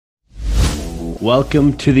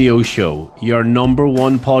Welcome to the O Show, your number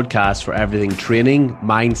one podcast for everything training,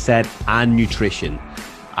 mindset, and nutrition.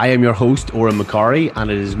 I am your host, Oren McCarry, and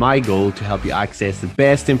it is my goal to help you access the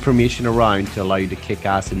best information around to allow you to kick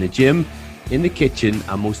ass in the gym, in the kitchen,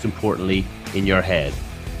 and most importantly, in your head.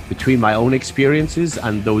 Between my own experiences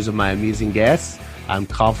and those of my amazing guests, I'm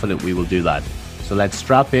confident we will do that. So let's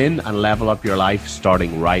strap in and level up your life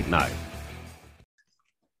starting right now.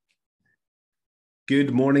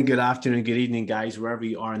 Good morning, good afternoon, good evening, guys, wherever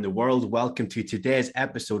you are in the world. Welcome to today's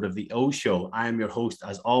episode of the O Show. I am your host,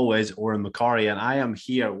 as always, Oren McCarry, and I am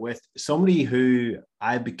here with somebody who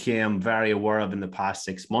I became very aware of in the past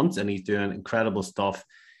 6 months, and he's doing incredible stuff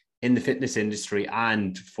in the fitness industry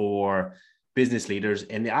and for business leaders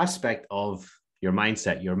in the aspect of your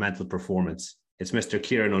mindset, your mental performance. It's Mr.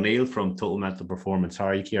 Kyran O'Neill from Total Mental Performance. How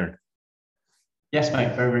are you, Kyran? Yes,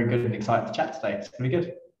 mate. Very, very good and excited to chat today. It's going to be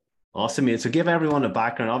good. Awesome, mate. So give everyone a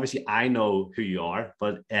background. Obviously, I know who you are,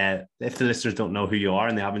 but if the listeners don't know who you are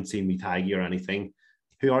and they haven't seen me tag you or anything,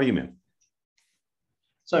 who are you, man?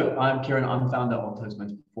 So I'm Kyran. I'm founder of Total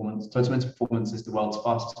Mental Performance. Total Mental Performance is the world's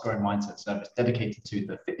fastest growing mindset service dedicated to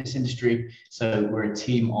the fitness industry. So we're a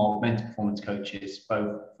team of mental performance coaches,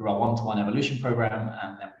 both through our one-to-one evolution program,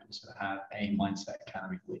 and then we also have a mindset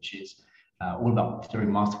academy, which is all about doing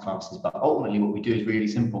masterclasses. But ultimately, what we do is really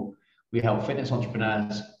simple. We help fitness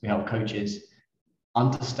entrepreneurs, we help coaches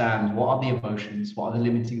understand what are the emotions, what are the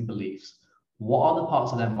limiting beliefs, what are the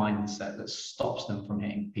parts of their mindset that stops them from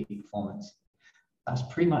hitting peak performance. That's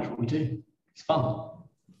pretty much what we do. It's fun.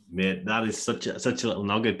 Mate, that is such a little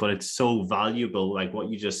nugget, but it's so valuable. Like what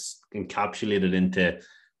you just encapsulated into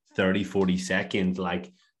 30, 40 seconds,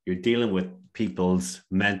 like you're dealing with people's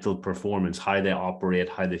mental performance, how they operate,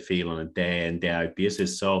 how they feel on a day in, day out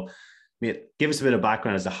basis. So, mate, give us a bit of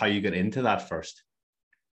background as to how you got into that first.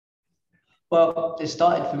 Well, it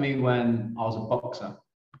started for me when I was a boxer.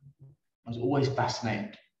 I was always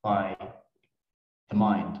fascinated by the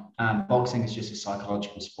mind, and boxing is just a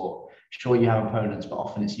psychological sport. Sure, you have opponents, but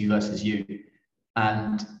often it's you versus you.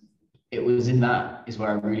 And it was in that is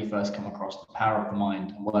where I really first come across the power of the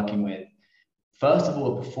mind and working with, first of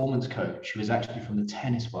all, a performance coach who was actually from the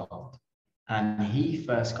tennis world. And he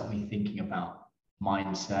first got me thinking about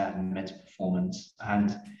mindset and mental performance.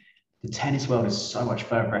 And the tennis world is so much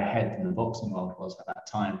further ahead than the boxing world was at that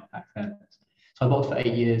time back then. So I boxed for 8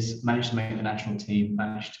 years, managed to make the national team,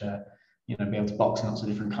 managed to, be able to box in lots of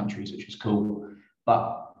different countries, which was cool.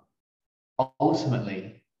 But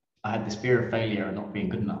ultimately, I had this fear of failure and not being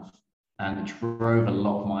good enough. And it drove a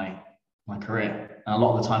lot of my career. And a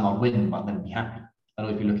lot of the time I'd win, but I'd never be happy. I'd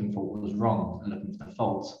always be looking for what was wrong and looking for the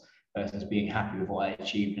faults versus being happy with what I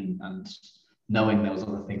achieved and knowing there was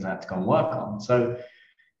other things I had to go and work on. So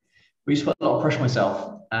we used to put a lot of pressure on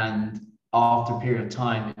myself. And after a period of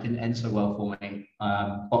time, it didn't end so well for me.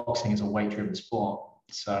 Boxing is a weight-driven sport.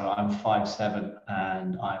 So I'm 5'7",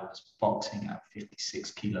 and I was boxing at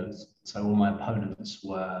 56 kilos. So all my opponents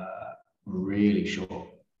were really short.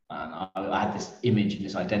 And I had this image and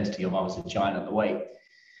this identity of I was a giant at the weight.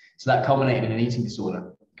 So that culminated in an eating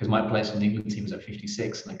disorder because my place on the England team was at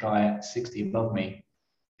 56 and a guy at 60 above me.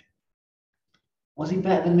 Was he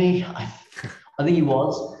better than me? I think he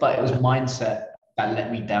was, but it was mindset that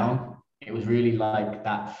let me down. It was really like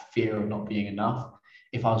that fear of not being enough.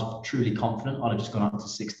 If I was truly confident, I'd have just gone up to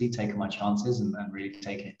 60, taken my chances and really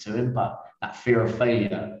taken it to him. But that fear of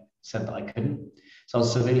failure said that I couldn't. So I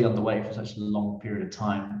was severely underweight for such a long period of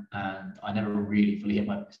time and I never really fully hit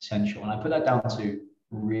my potential. And I put that down to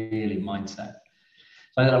really mindset.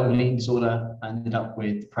 So I ended up with an eating disorder, I ended up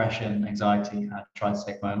with depression, anxiety, and I tried to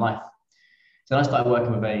take my own life. So then I started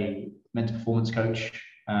working with a mental performance coach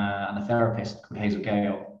and a therapist called Hazel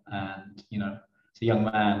Gale. And, as a young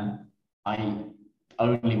man, I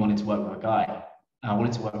only wanted to work with a guy. I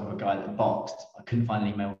wanted to work with a guy that boxed. I couldn't find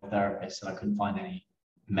any male therapists and I couldn't find any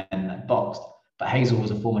men that boxed. But Hazel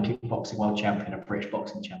was a former kickboxing world champion, a British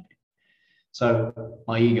boxing champion. So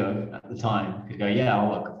my ego at the time could go, yeah, I'll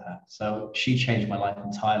work with her. So she changed my life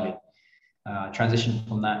entirely. Transitioned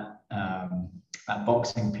from that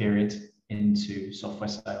boxing period into software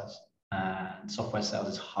sales. And software sales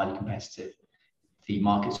is highly competitive. The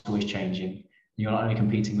market's always changing. You're not only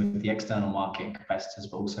competing with the external market and competitors,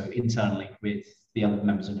 but also internally with the other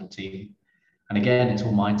members of your team. And again, it's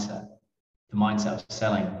all mindset. The mindset of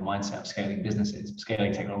selling, the mindset of scaling businesses,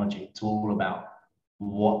 scaling technology. It's all about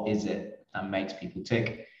what is it that makes people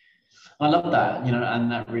tick. And I love that,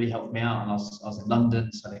 and that really helped me out. And I was in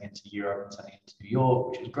London, selling into Europe and selling into New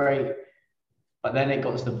York, which was great. But then it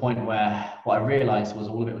got to the point where what I realized was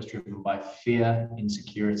all of it was driven by fear,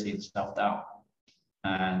 insecurity, and self-doubt.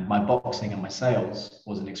 And my boxing and my sales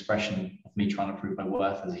was an expression of me trying to prove my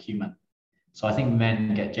worth as a human. So I think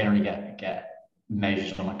men generally get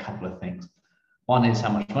measured on a couple of things. One is how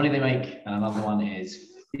much money they make, and another one is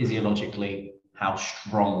physiologically how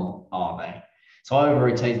strong are they. So I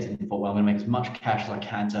over-rotated and thought, well, I'm going to make as much cash as I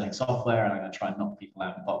can selling software, and I'm going to try and knock people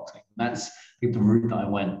out in boxing. And that's the route that I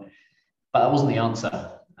went. But that wasn't the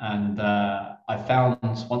answer. And I found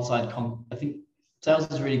once I think sales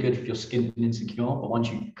is really good if you're skin insecure, but once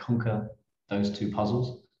you conquer those two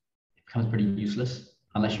puzzles, it becomes pretty useless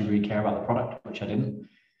unless you really care about the product, which I didn't.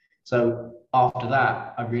 So after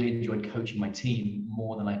that, I really enjoyed coaching my team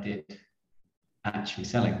more than I did actually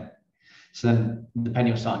selling. So then the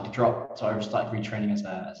penny was starting to drop. So I started retraining as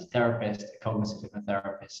a therapist, a cognitive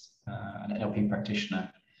hypnotherapist, an NLP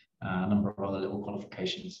practitioner, a number of other little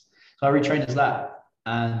qualifications. So I retrained as that.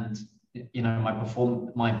 And you know,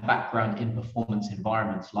 my background in performance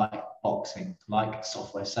environments like boxing, like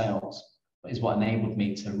software sales, is what enabled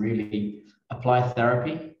me to really apply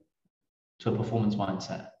therapy to a performance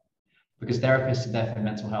mindset. Because therapists are there for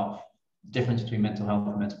mental health. The difference between mental health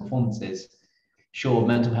and mental performance is, sure,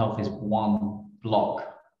 mental health is one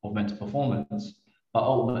block of mental performance, but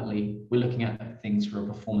ultimately we're looking at things through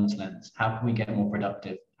a performance lens. How can we get more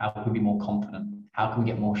productive? How can we be more confident? How can we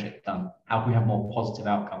get more shit done? How can we have more positive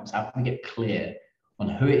outcomes? How can we get clear on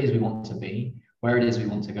who it is we want to be, where it is we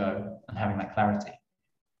want to go, and having that clarity?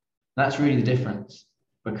 That's really the difference,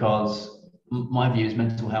 because my view is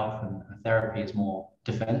mental health and therapy is more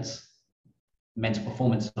defense. Mental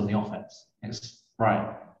performance is on the offense. It's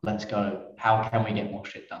right, let's go. How can we get more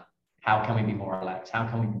shit done? How can we be more relaxed? How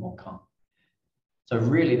can we be more calm? So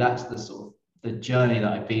really that's the sort of the journey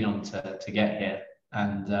that I've been on to get here.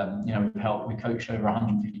 And you know, we coached over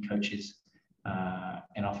 150 coaches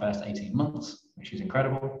in our first 18 months, which is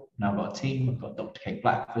incredible. Now I've got a team. We've got Dr. Kate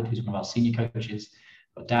Blackford, who's one of our senior coaches.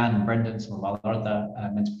 We've got Dan and Brendan, some of our other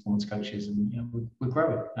mental performance coaches, and you know, we're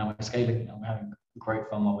growing and we're scaling and we're having great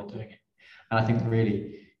fun while we're doing it. And I think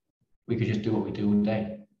really we could just do what we do all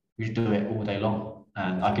day. We just do it all day long,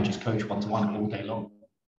 and I could just coach one-to-one all day long,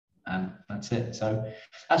 and that's it. So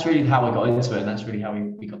that's really how I got into it, and that's really how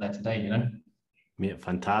we got there today, you know. Yeah,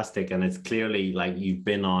 fantastic. And it's clearly like you've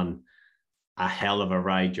been on a hell of a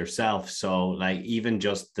ride yourself. So like even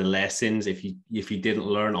just the lessons, if you didn't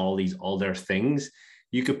learn all these other things,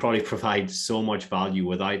 you could probably provide so much value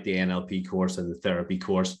without the NLP course and the therapy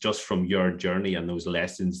course, just from your journey and those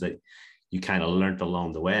lessons that you kind of learned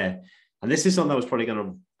along the way. And this is something I was probably going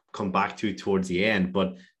to come back to towards the end,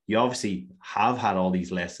 but you obviously have had all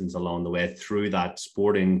these lessons along the way through that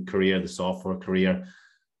sporting career, the software career.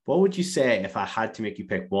 What would you say, if I had to make you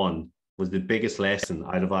pick one, was the biggest lesson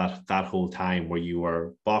out of that whole time where you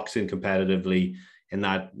were boxing competitively in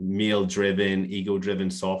that male-driven, ego-driven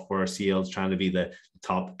software sales, trying to be the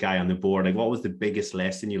top guy on the board? Like, what was the biggest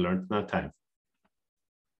lesson you learned from that time?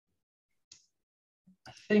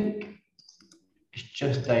 I think it's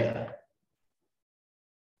just data.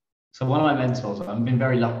 So one of my mentors, I've been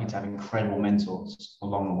very lucky to have incredible mentors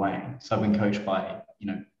along the way. So I've been coached by, you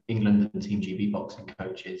know, England and Team GB boxing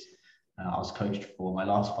coaches. I was coached for my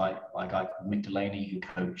last fight by a guy called Mick Delaney, who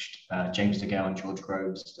coached James DeGale and George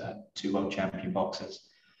Groves, two world champion boxers.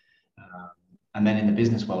 And then in the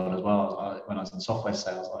business world as well, when I was in software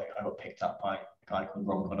sales, I got picked up by a guy called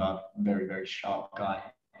Ron Goddard, a very, very sharp guy.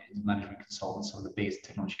 He's a management consultant, some of the biggest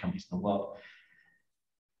technology companies in the world.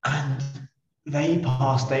 And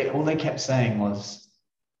all they kept saying was,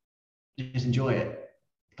 just enjoy it.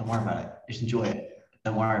 Don't worry about it. Just enjoy it.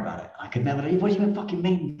 Don't worry about it. I could never, what do you fucking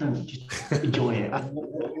mean? Don't just enjoy it.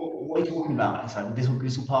 What are you talking about? It's like,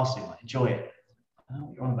 this will pass you. Like, enjoy it. I don't know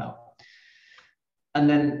what you're on about. And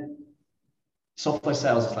then software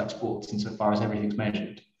sales is like sports insofar as everything's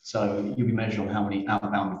measured. So you'll be measured on how many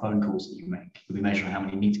outbound phone calls that you make. You'll be measured on how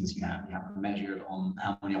many meetings you have. You have to measure on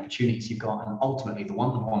how many opportunities you've got. And ultimately, the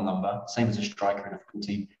one-to-one number, same as a striker in a football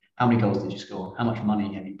team, how many goals did you score? How much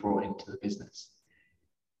money have you brought into the business?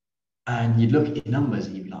 And you'd look at your numbers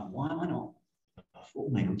and you'd be like, why am I not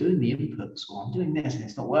performing? I'm doing the inputs, or I'm doing this and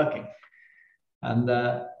it's not working. And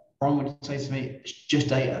Ron would say to me, it's just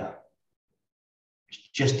data. It's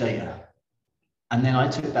just data. And then I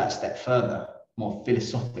took that step further, more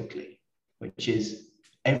philosophically, which is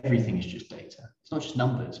everything is just data. It's not just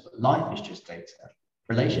numbers, but life is just data.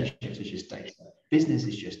 Relationships is just data. Business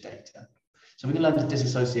is just data. So we can learn to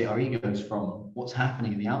disassociate our egos from what's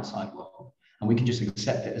happening in the outside world, and we can just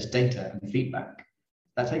accept it as data and feedback.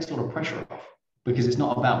 That takes a lot of pressure off, because it's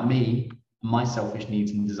not about me and my selfish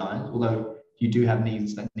needs and desires, although you do have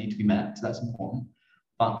needs that need to be met, so that's important.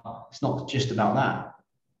 But it's not just about that.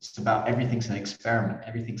 It's about everything's an experiment,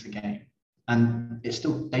 everything's a game. And it's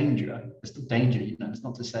still danger. There's still danger. It's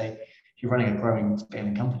not to say if you're running a growing,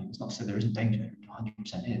 scaling company, it's not to say there isn't danger. There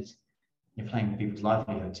 100% is. You're playing with people's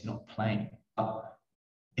livelihoods. You're not playing. But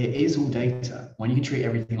it is all data. When you can treat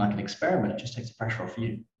everything like an experiment, it just takes the pressure off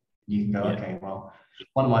you. You can go, okay, well,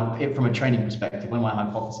 from a training perspective, one of my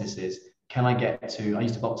hypotheses is, can I get to, I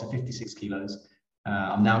used to box at 56 kilos.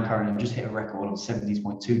 I'm now currently, I've just hit a record of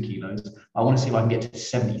 70.2 kilos. I want to see if I can get to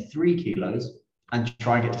 73 kilos and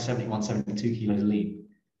try and get to 71, 72 kilos lean.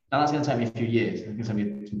 Now that's going to take me a few years. It's going to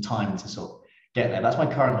take me some time to sort of get there. That's my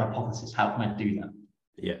current hypothesis. How can I do that?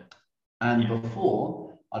 Yeah. And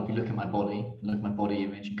before, I'd be looking at my body,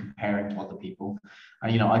 image and comparing to other people.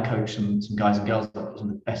 And, I coach some guys and girls that are some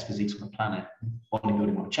of the best physiques on the planet,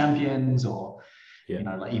 bodybuilding world champions, or,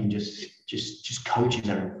 like even just coaches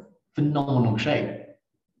that are in phenomenal shape.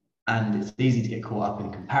 And it's easy to get caught up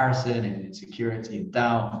in comparison and insecurity and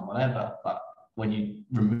doubt and whatever. But when you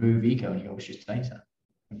remove ego and you go, it's just data.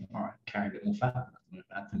 All right, carry a bit more fat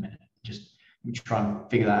at the minute. Just try and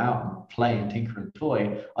figure that out and play and tinker and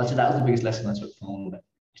toy. I'd say that was the biggest lesson I took from all of it.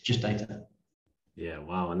 It's just data. Yeah,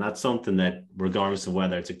 wow. And that's something that, regardless of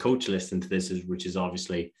whether it's a coach listening to this, which is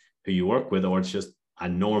obviously who you work with, or it's just a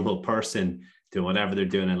normal person doing whatever they're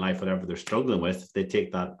doing in life, whatever they're struggling with, if they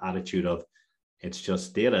take that attitude of it's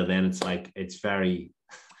just data, then it's like it's very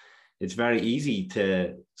easy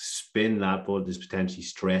to spin that, but there's potentially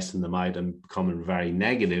stressing them out and becoming very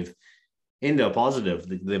negative into a positive.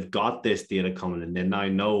 They've got this data coming and they now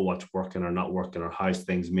know what's working or not working or how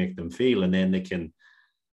things make them feel, and then they can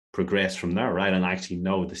progress from there, right? And actually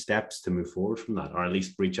know the steps to move forward from that, or at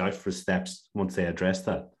least reach out for steps once they address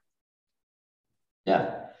that.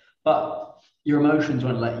 Yeah, but your emotions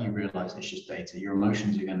won't let you realize it's just data. Your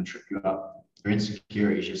emotions are going to trip you up. Your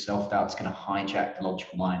insecurities, your self-doubt is going to hijack the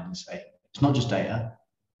logical mind and say, it's not just data.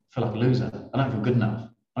 I feel like a loser. I don't feel good enough.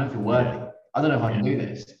 I don't feel worthy. I don't know if I can do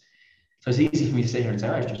this. So it's easy for me to sit here and say,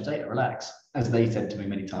 oh, it's just data, relax, as they said to me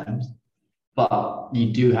many times. But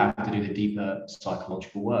you do have to do the deeper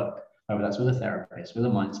psychological work, whether that's with a therapist, with a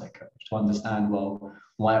mindset coach, to understand, well,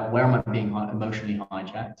 where am I being emotionally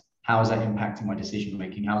hijacked? How is that impacting my decision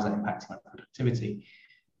making? How is that impacting my productivity?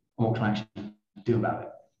 And what can I actually do about it?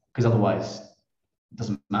 Because otherwise, it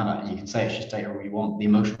doesn't matter. You can say it's just data all you want. The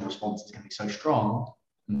emotional response is going to be so strong,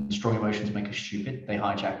 and strong emotions make us stupid. They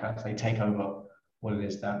hijack us. They take over what it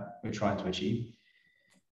is that we're trying to achieve.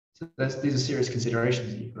 So these are serious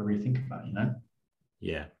considerations that you've got to really think about,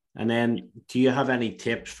 Yeah. And then do you have any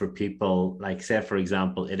tips for people, like say, for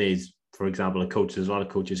example, a coach, there's a lot of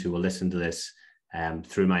coaches who will listen to this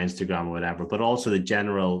through my Instagram or whatever, but also the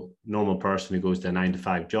general normal person who goes to a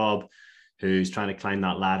 9-to-5 job, who's trying to climb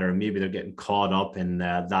that ladder, and maybe they're getting caught up in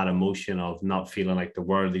that emotion of not feeling like they're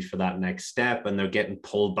worthy for that next step, and they're getting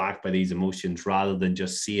pulled back by these emotions rather than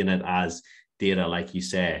just seeing it as data, like you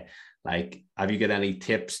say. Like, have you got any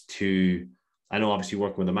tips to, I know obviously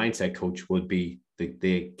working with a mindset coach would be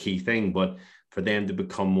the key thing, but for them to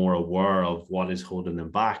become more aware of what is holding them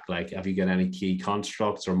back, like, have you got any key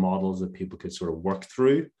constructs or models that people could sort of work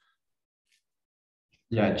through?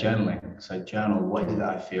 Yeah, journaling. So journal, what is it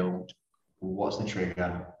that I feel? What's the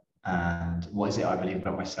trigger? And what is it I believe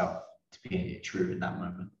about myself to be true in that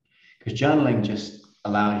moment? Because journaling just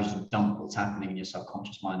allows you to dump what's happening in your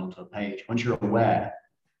subconscious mind onto a page. Once you're aware,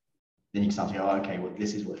 then you can start to go, oh, okay, well,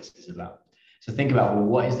 this is what this is about. So think about, well,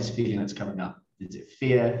 what is this feeling that's coming up? Is it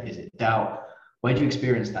fear? Is it doubt? Where do you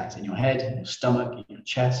experience that? Is it in your head, in your stomach, in your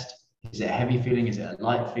chest? Is it a heavy feeling? Is it a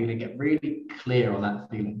light feeling? Get really clear on that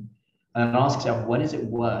feeling. And then ask yourself, when is it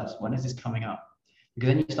worse? When is this coming up? Because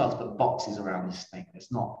then you start to put boxes around this thing.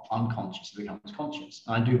 It's not unconscious, it becomes conscious.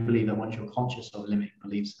 And I do believe that once you're conscious of limiting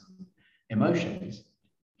beliefs and emotions,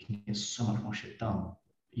 you can get so much more shit done.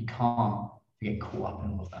 You can't get caught up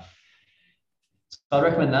in all of that. So I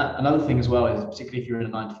recommend that. Another thing as well is, particularly if you're in a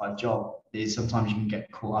 9-to-5 job, is sometimes you can get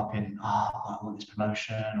caught up in, I want this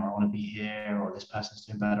promotion, or I want to be here, or this person's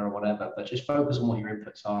doing better, or whatever. But just focus on what your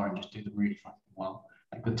inputs are and just do them really fucking well.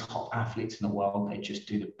 Like the top athletes in the world, they just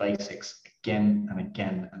do the basics again and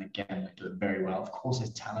again and again. They do it very well. Of course,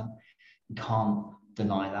 there's talent. You can't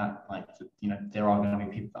deny that. Like, there are going to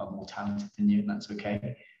be people that are more talented than you, and that's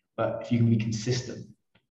okay. But if you can be consistent,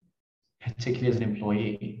 particularly as an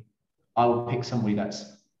employee, I will pick somebody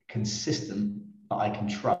that's consistent that I can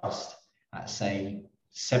trust at, say,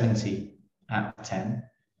 70 out of 10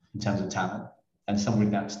 in terms of talent, and somebody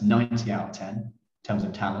that's 90 out of 10 in terms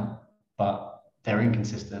of talent, but they're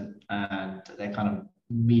inconsistent and they're kind of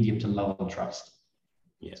medium to low on trust.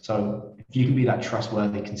 Yeah. So if you can be that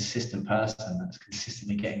trustworthy, consistent person that's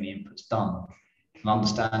consistently getting the inputs done, an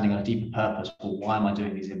understanding and a deeper purpose. Well, why am I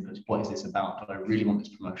doing these inputs? What is this about? Do I really want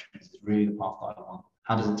this promotion? Is this really the path that I want?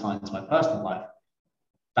 How does it tie into my personal life?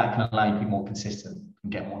 That can allow you to be more consistent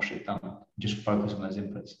and get more shit done. Just focus on those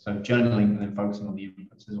inputs. So journaling and then focusing on the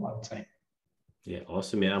inputs is what I would say. Yeah,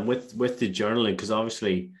 awesome. Yeah, and with the journaling, because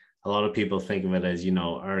obviously a lot of people think of it as, you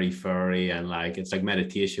know, airy fairy and like it's like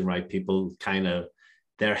meditation, right? People kind of,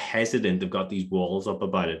 they're hesitant. They've got these walls up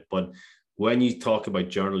about it. But when you talk about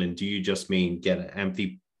journaling, do you just mean get an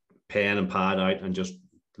empty pen and pad out and just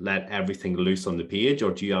let everything loose on the page,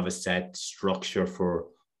 or do you have a set structure for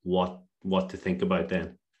what to think about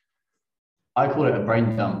then? I call it a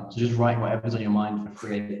brain dump. So just write whatever's on your mind for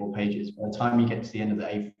 3 A4 pages. By the time you get to the end of the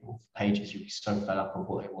A4 pages, you'll be so fed up of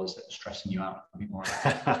what it was that was stressing you out.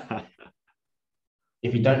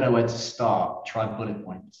 If you don't know where to start, try bullet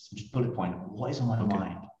points. Just bullet point, what is on my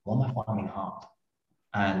mind? What am I finding hard?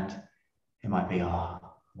 And it might be,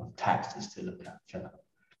 what taxes to look at.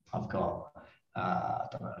 I've got, I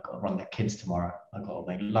don't know, I've got to run the kids tomorrow. I've got to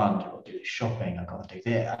make lunch. I've got to do shopping. I've got to do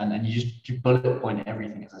this. And you bullet point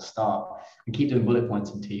everything as a start and keep doing bullet points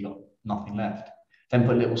until you've got nothing left. Then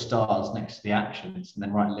put little stars next to the actions and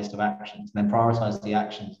then write a list of actions and then prioritize the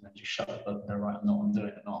actions and then just shut the book and go, right, I'm not doing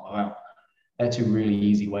it, not about. They're two really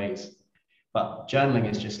easy ways. But journaling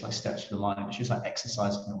is just like steps to the mind. It's just like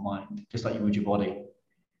exercising your mind, just like you would your body.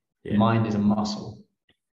 Yeah. Your mind is a muscle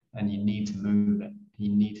and you need to move it.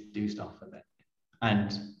 You need to do stuff with it.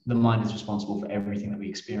 And the mind is responsible for everything that we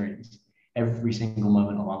experience. Every single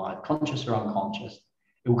moment of our life, conscious or unconscious,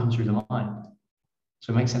 it will come through the mind.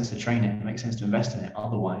 So it makes sense to train it. It makes sense to invest in it.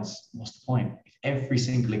 Otherwise, what's the point? If every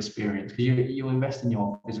single experience, because you invest in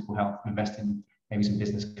your physical health, invest in maybe some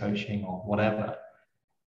business coaching or whatever,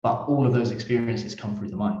 but all of those experiences come through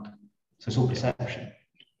the mind. So it's all perception.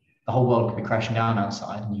 The whole world could be crashing down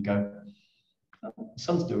outside and you go, oh,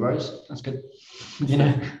 sun's still rose, that's good. You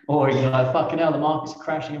know, or you're like, fucking hell, the markets are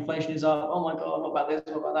crashing, inflation is up, oh my God, what about this,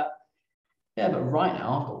 what about that? Yeah, but right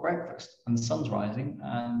now I've got breakfast and the sun's rising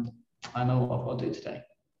and I know what I've got to do today.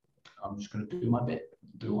 I'm just going to do my bit,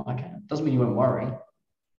 do what I can. Doesn't mean you won't worry,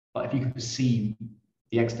 but if you can perceive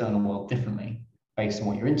the external world differently based on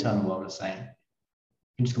what your internal world is saying,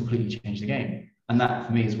 you can just completely change the game. And that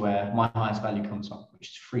for me is where my highest value comes from, which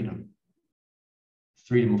is freedom.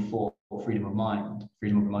 Freedom of thought, freedom of mind,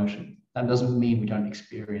 freedom of emotion. That doesn't mean we don't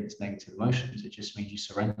experience negative emotions. It just means you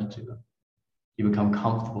surrender to them. You become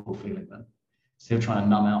comfortable feeling them. Instead of trying to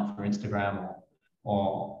numb out for Instagram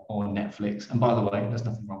or Netflix. And by the way, there's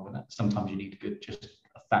nothing wrong with that. Sometimes you need just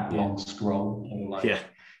a fat, long scroll or like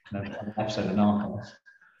an episode of Narcos.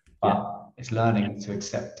 But it's learning to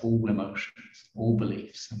accept all emotions, all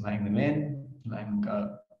beliefs, and letting them in, letting them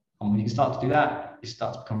go. And when you start to do that, it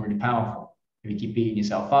starts to become really powerful. If you keep beating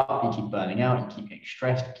yourself up, you keep burning out, you keep getting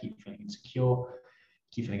stressed, you keep feeling insecure, you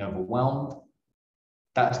keep feeling overwhelmed,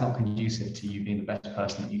 that's not conducive to you being the best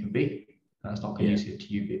person that you can be. That's not conducive to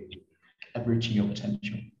you reaching your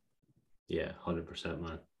potential. Yeah, 100%,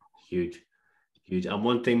 man. Huge. And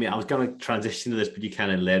one thing, I was going to transition to this, but you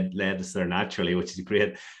kind of led us there naturally, which is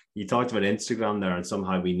great. You talked about Instagram there, and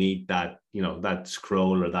somehow we need that, you know, that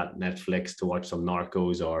scroll or that Netflix to watch some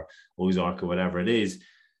Narcos or Ozark or whatever it is.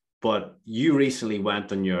 But you recently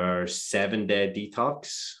went on your 7-day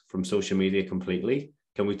detox from social media completely.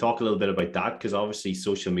 Can we talk a little bit about that? Because obviously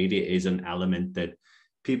social media is an element that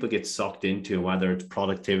people get sucked into, whether it's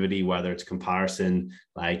productivity, whether it's comparison,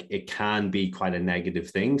 like it can be quite a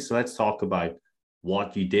negative thing. So let's talk about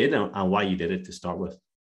what you did and why you did it to start with.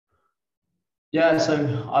 Yeah, so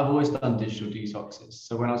I've always done digital detoxes.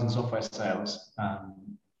 So when I was in software sales, the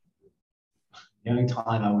only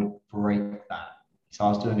time I would break that, so I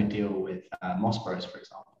was doing a deal with Mossbros, for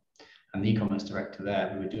example, and the e-commerce director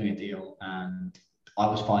there, we were doing a deal and I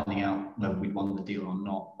was finding out whether we'd won the deal or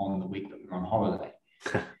not on the week that we were on holiday.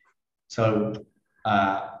 So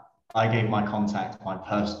I gave my contact my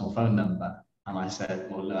personal phone number and I said,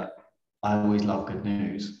 well, look, I always love good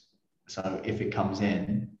news. So if it comes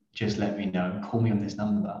in, just let me know, call me on this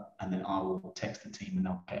number, and then I will text the team and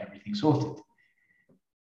they'll get everything sorted.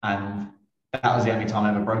 And that was the only time I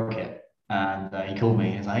ever broke it. And he called me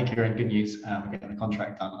and was like, hey, Kyran, good news, we're getting the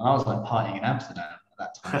contract done. And I was like partying in Amsterdam at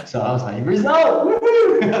that time. So I was like, result,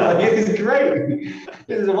 woohoo! This is great.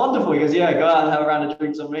 This is wonderful. He goes, yeah, go out and have a round of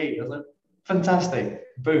drinks on me. I was like, fantastic.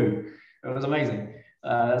 Boom. It was amazing.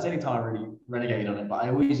 That's the only time I really renegated on it, but I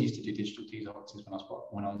always used to do digital detoxes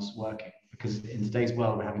when I was working, because in today's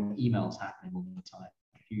world we're having emails happening all the time.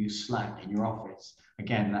 If you use Slack in your office,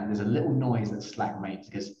 again, there's a little noise that Slack makes,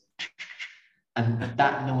 because and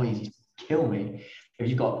that noise used to kill me. If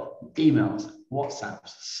you've got emails,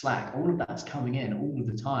 WhatsApps, Slack, all of that's coming in all of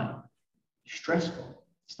the time. stressful.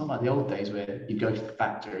 It's not like the old days where you go to the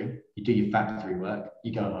factory, you do your factory work,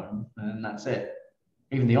 you go home, and that's it.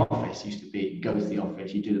 Even the office used to be, you go to the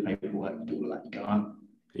office, you do the paperwork, you do all of that, you go home.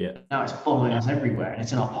 Yeah. Now it's following us everywhere, and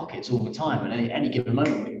it's in our pockets all the time, and any given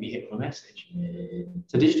moment we can be hit with a message.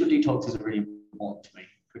 So digital detoxes are really important to me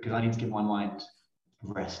because I need to give my mind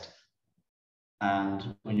rest.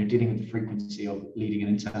 And when you're dealing with the frequency of leading an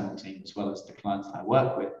internal team as well as the clients that I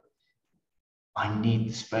work with, I need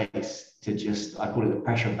the space to just, I call it the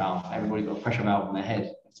pressure valve. Everybody's got a pressure valve in their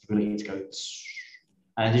head. It's the ability to go.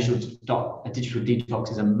 And a digital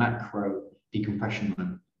detox is a macro decompression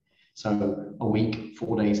moment. So a week,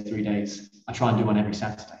 4 days, 3 days. I try and do one every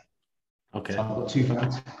Saturday. Okay. So I've got two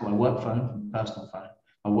phones, my work phone and my personal phone.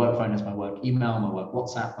 My work phone is my work email, my work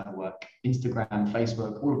WhatsApp, my work Instagram,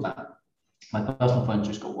 Facebook, all of that. My personal phone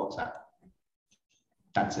just got WhatsApp.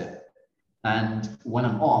 That's it. And when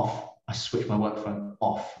I'm off, I switch my work phone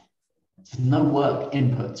off. There's no work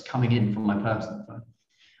inputs coming in from my personal phone.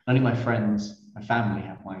 Only my friends, my family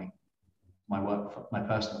have my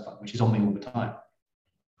personal phone, which is on me all the time.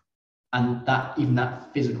 And even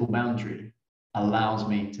that physical boundary allows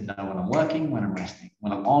me to know when I'm working, when I'm resting,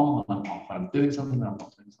 when I'm on, when I'm off, when I'm doing something, when I'm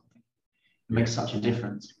not doing something. It makes such a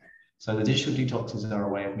difference. So the digital detoxes are a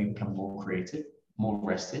way of me becoming more creative, more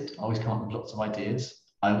rested. I always come up with lots of ideas.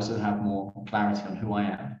 I also have more clarity on who I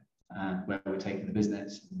am and where we're taking the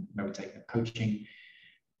business and where we're taking the coaching.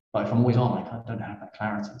 But if I'm always on, I don't have that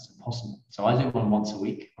clarity. It's impossible. So I do one once a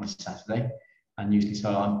week on a Saturday. And usually, so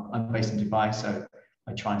I'm based in Dubai, so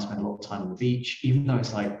I try and spend a lot of time on the beach, even though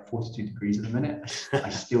it's like 42 degrees at the minute. I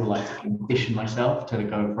still like to condition myself to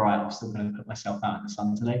go, right, I'm still going to put myself out in the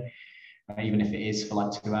sun today, even if it is for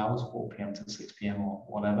like 2 hours, 4 p.m. to 6 p.m. or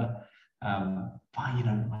whatever. But, you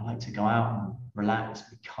know, I like to go out and relax,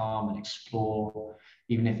 be calm and explore,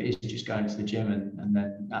 even if it is just going to the gym and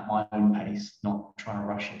then at my own pace, not trying to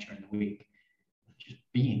rush it during the week. Just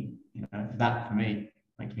being, you know, that for me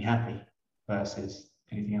makes me happy versus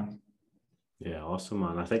anything else. Yeah, awesome,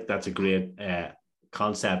 man. I think that's a great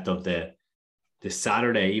concept of the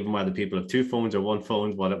Saturday, even whether people have two phones or one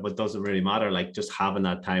phone, what doesn't really matter. Like just having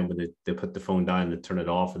that time when they put the phone down and turn it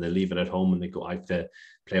off, and they leave it at home and they go out to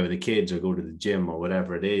play with the kids or go to the gym or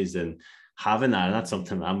whatever it is. And having that, and that's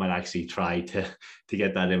something I might actually try to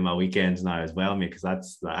get that in my weekends now as well, because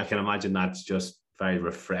I can imagine that's just very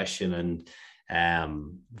refreshing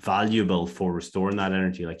and valuable for restoring that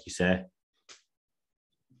energy, like you say.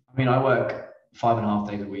 I mean, I work 5.5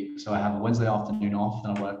 days a week. So I have a Wednesday afternoon off,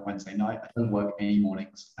 then I work Wednesday night. I don't work any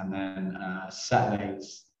mornings. And then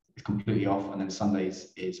Saturdays is completely off. And then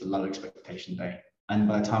Sundays is a low expectation day. And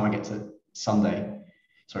by the time I get to Sunday's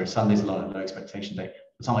a low expectation day. By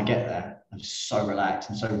the time I get there, I'm just so relaxed.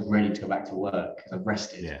 I'm so ready to go back to work because I've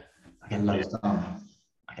rested. Yeah. I get loads done.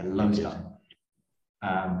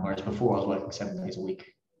 Whereas before I was working 7 days a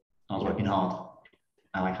week. I was working hard.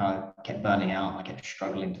 And like I kept burning out, I kept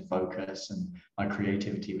struggling to focus, and my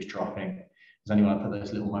creativity was dropping. It was only when I put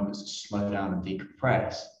those little moments to slow down and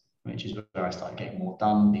decompress, which is where I started getting more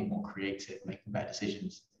done, being more creative, making better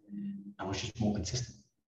decisions. I was just more consistent.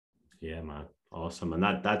 Yeah, man. Awesome. And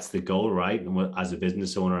that's the goal, right? And as a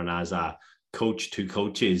business owner and as a coach to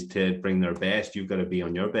coaches to bring their best, you've got to be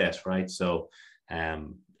on your best, right? So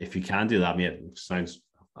if you can do that, mate, it sounds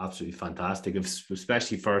absolutely fantastic.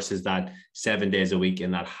 Especially versus that 7 days a week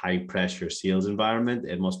in that high pressure sales environment,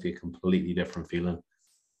 it must be a completely different feeling.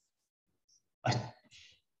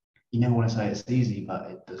 You never want to say it's easy, but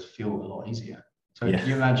it does feel a lot easier. So Can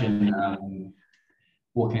you imagine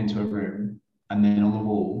walking into a room and then on the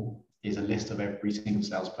wall is a list of every single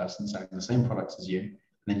salesperson selling the same products as you, and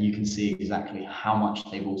then you can see exactly how much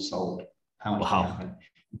they've all sold, how much they haven't.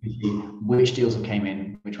 You can see which deals have came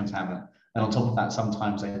in, which ones haven't. And on top of that,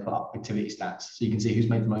 sometimes they put up activity stats. So you can see who's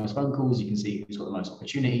made the most phone calls, you can see who's got the most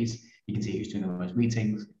opportunities, you can see who's doing the most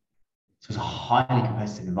meetings. So it's a highly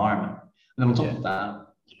competitive environment. And then on top of that,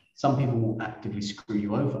 some people will actively screw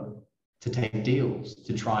you over to take deals,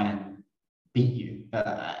 to try and beat you.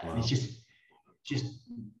 And it's just,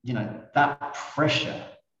 you know, that pressure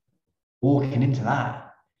walking into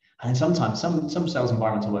that. And then sometimes some sales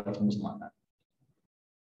environments I worked in wasn't like that.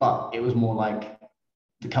 But it was more like,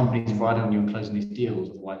 the company's riding on you and closing these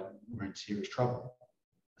deals, otherwise we're in serious trouble.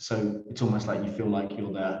 So it's almost like you feel like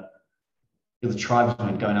you're the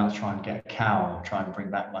tribesman going out to try and get a cow or try and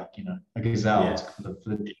bring back, like, you know, a gazelle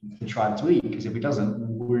for the tribe to eat, because if it doesn't,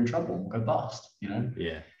 we're in trouble, we'll go bust, you know?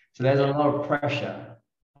 Yeah. So there's a lot of pressure.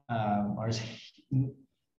 Whereas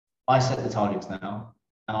I set the targets now,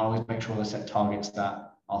 and I always make sure I set targets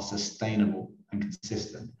that are sustainable and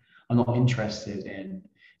consistent. I'm not interested in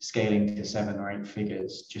scaling to 7 or 8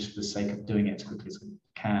 figures just for the sake of doing it as quickly as I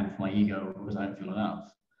can for my ego because I don't feel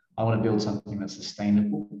enough. I want to build something that's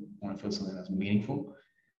sustainable. I want to build something that's meaningful.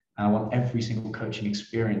 And I want every single coaching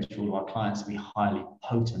experience for all of our clients to be highly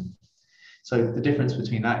potent. So the difference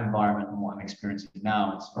between that environment and what I'm experiencing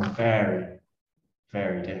now is very,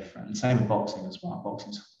 very different. And same with boxing as well.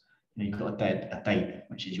 Boxing's, you've got a date,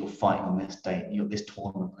 which is you're fighting on this date. You've got this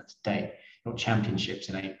tournament on this date. You've got championships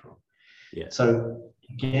in April. Yeah. So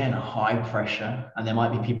again, high pressure, and there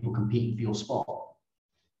might be people competing for your spot.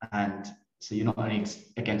 And so you're not only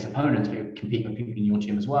against opponents, but you're competing with people in your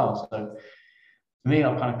gym as well. So for me,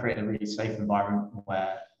 I've kind of created a really safe environment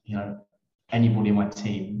where, anybody in my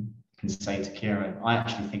team can say to Kyran, I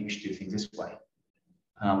actually think we should do things this way.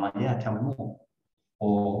 And I'm like, yeah, tell me more.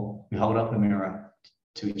 Or we hold up a mirror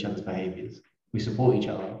to each other's behaviors. We support each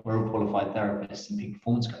other. We're all qualified therapists and peak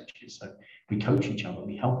performance coaches. So we coach each other,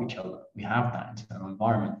 we help each other. We have that internal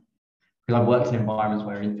environment. Because I've worked in environments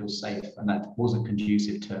where it feels safe and that wasn't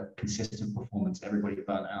conducive to consistent performance. Everybody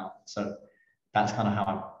burnt out. So that's kind of how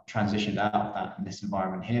I've transitioned out of that in this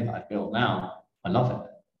environment here that I've built now. I love it.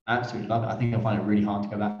 Absolutely love it. I think I find it really hard to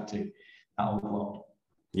go back to that old world.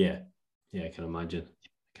 Yeah, I can imagine.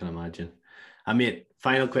 I mean,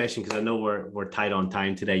 final question, because I know we're tight on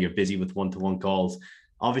time today. You're busy with one-to-one calls.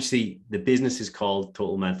 Obviously, the business is called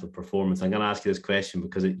Total Mental Performance. I'm going to ask you this question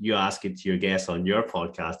because you ask it to your guests on your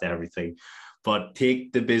podcast, everything. But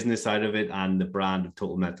take the business out of it and the brand of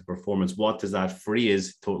Total Mental Performance. What does that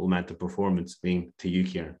phrase, Total Mental Performance, mean to you,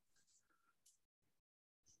 Kyran?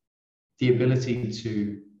 The ability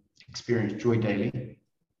to experience joy daily,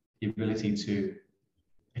 the ability to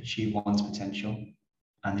achieve one's potential,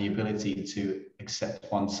 and the ability to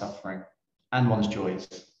accept one's suffering and one's joys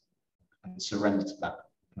and surrender to that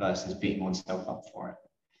versus beating oneself up for it.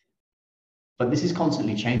 But this is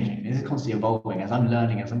constantly changing. This is constantly evolving. As I'm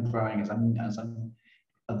learning, as I'm growing, as I'm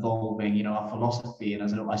evolving, our philosophy, and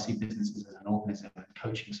as I see businesses as an organism and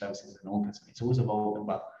coaching services as an organism, it's always evolving.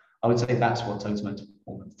 But I would say that's what Total Mental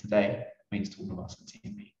Performance today means to all of us at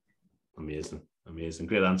TMB. Amazing.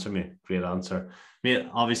 Great answer, mate. Great answer. Mate,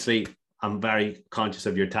 obviously, I'm very conscious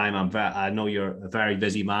of your time. I know you're a very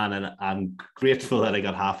busy man, and I'm grateful that I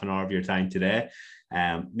got half an hour of your time today.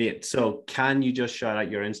 Mate, so can you just shout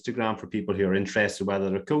out your Instagram for people who are interested,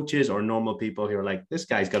 whether they're coaches or normal people who are like, this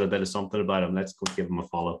guy's got a bit of something about him. Let's go give him a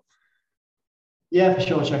follow. Yeah, for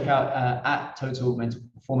sure. Check out at Total Mental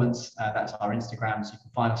Performance. That's our Instagram. So you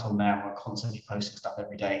can find us on there. We're constantly posting stuff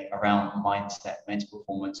every day around mindset, mental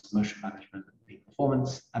performance, emotional management, and peak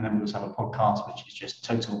performance. And then we also have a podcast, which is just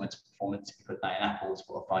Total Mental Performance. If you put that in Apple,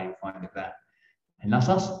 Spotify, you'll find it there. And that's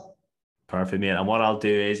us. Perfect, mate. And what I'll do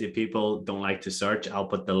is, if people don't like to search, I'll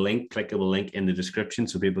put the clickable link in the description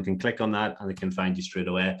so people can click on that and they can find you straight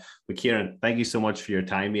away. But Kyran, thank you so much for your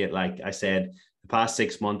time, mate. Like I said, the past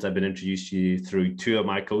 6 months, I've been introduced to you through two of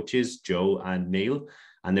my coaches, Joe and Neil,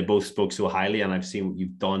 and they both spoke so highly, and I've seen what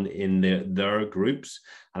you've done in their groups.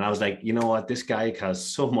 And I was like, you know what, this guy has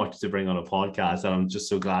so much to bring on a podcast, and I'm just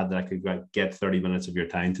so glad that I could get 30 minutes of your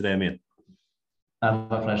time today, mate. My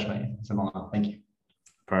pleasure, mate. It's an honor. Thank you.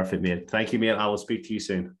 Perfect, mate. Thank you, mate. I will speak to you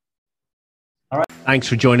soon. All right. Thanks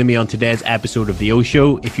for joining me on today's episode of The O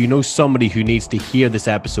Show. If you know somebody who needs to hear this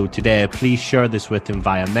episode today, please share this with them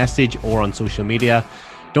via message or on social media.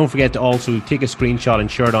 Don't forget to also take a screenshot and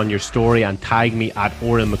share it on your story and tag me at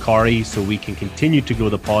Oren McCarry so we can continue to grow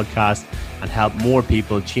the podcast and help more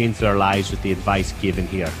people change their lives with the advice given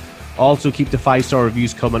here. Also, keep the 5-star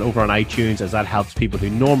reviews coming over on iTunes, as that helps people who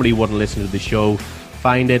normally wouldn't listen to the show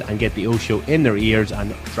find it and get the O Show in their ears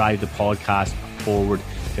and drive the podcast forward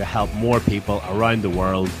to help more people around the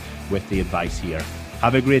world with the advice here.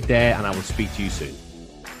 Have a great day, and I will speak to you soon.